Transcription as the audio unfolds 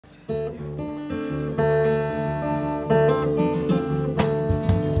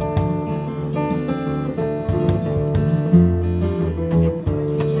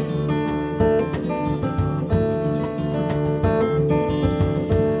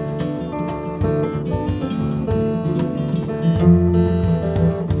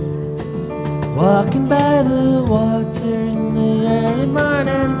Walking by the water in the early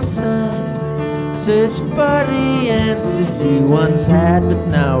morning sun, searching for the answers you once had but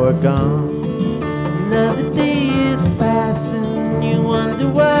now are gone. Another day is passing, you wonder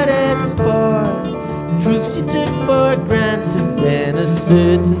what it's for. Truths you took for granted, then a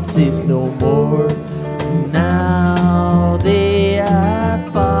certainty's no more. Now they are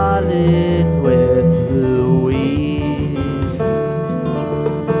falling with the wind.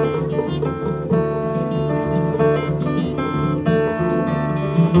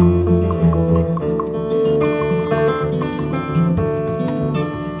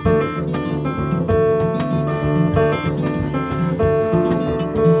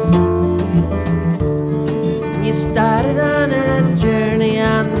 You started on a journey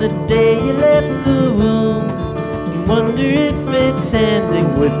on the day you left the womb. You wonder if it's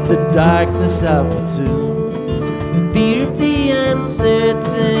ending with the darkness of the tomb. The fear of the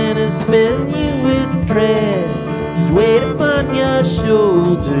uncertain has filled you with dread. There's weight upon your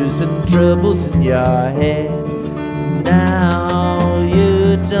shoulders and troubles in your head. Now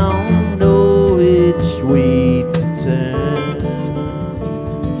you don't know which way to turn.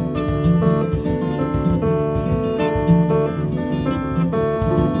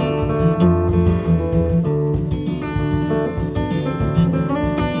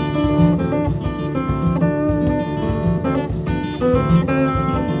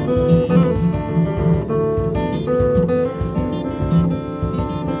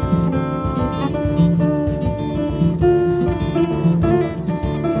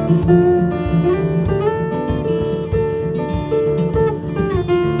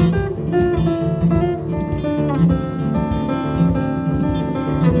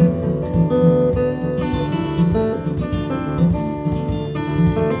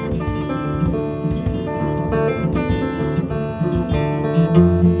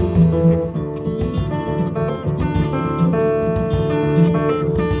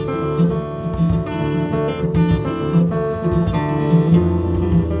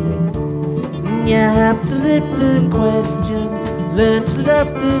 You have to live the questions, learn to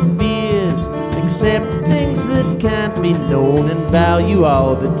love the fears, accept the things that can't be known and value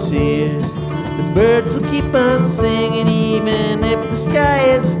all the tears. The birds will keep on singing even if the sky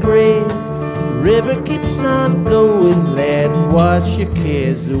is gray. The river keeps on flowing, let it wash your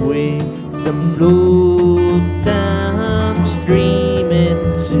cares away. Them float